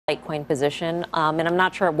Litecoin position, and I'm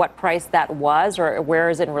not sure at what price that was or where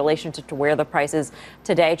is it in relation to where the price is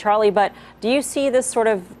today, Charlie. But do you see this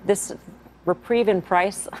reprieve in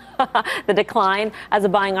price, the decline, as a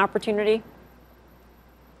buying opportunity?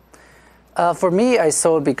 For me, I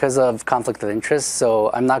sold because of conflict of interest, so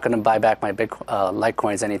I'm not going to buy back my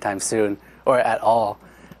Litecoins anytime soon or at all.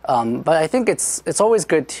 But I think it's always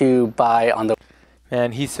good to buy on the.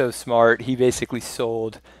 Man, he's so smart. He basically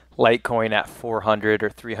sold Litecoin at $400 or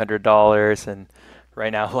 $300, and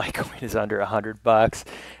right now Litecoin is under $100.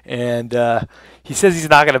 And he says he's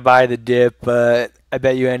not going to buy the dip, but I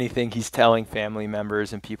bet you anything he's telling family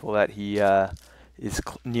members and people that he is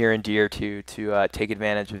near and dear to take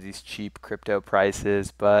advantage of these cheap crypto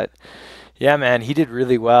prices. But yeah, man, he did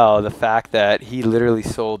really well. The fact that he literally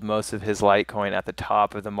sold most of his Litecoin at the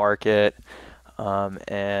top of the market.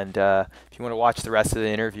 If you want to watch the rest of the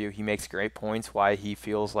interview, he makes great points why he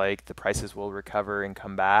feels like the prices will recover and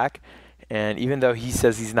come back. And even though he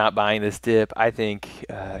says he's not buying this dip, I think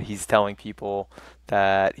he's telling people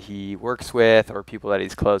that he works with or people that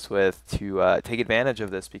he's close with to take advantage of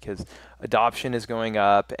this, because adoption is going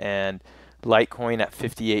up, and Litecoin at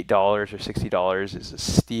 $58 or $60 is a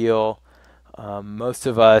steal. Most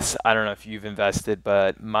of us, I don't know if you've invested,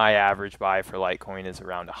 but my average buy for Litecoin is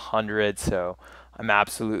around 100, so I'm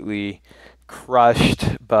absolutely crushed,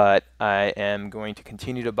 but I am going to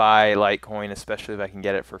continue to buy Litecoin, especially if I can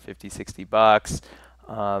get it for 50, 60 bucks.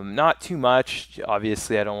 Not too much.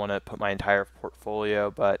 Obviously, I don't want to put my entire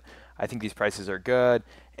portfolio, but I think these prices are good.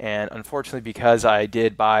 And unfortunately, because I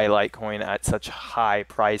did buy Litecoin at such high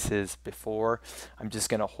prices before, I'm just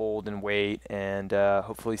going to hold and wait and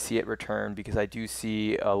hopefully see it return, because I do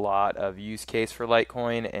see a lot of use case for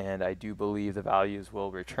Litecoin, and I do believe the values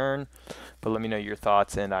will return. But let me know your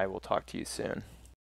thoughts, and I will talk to you soon.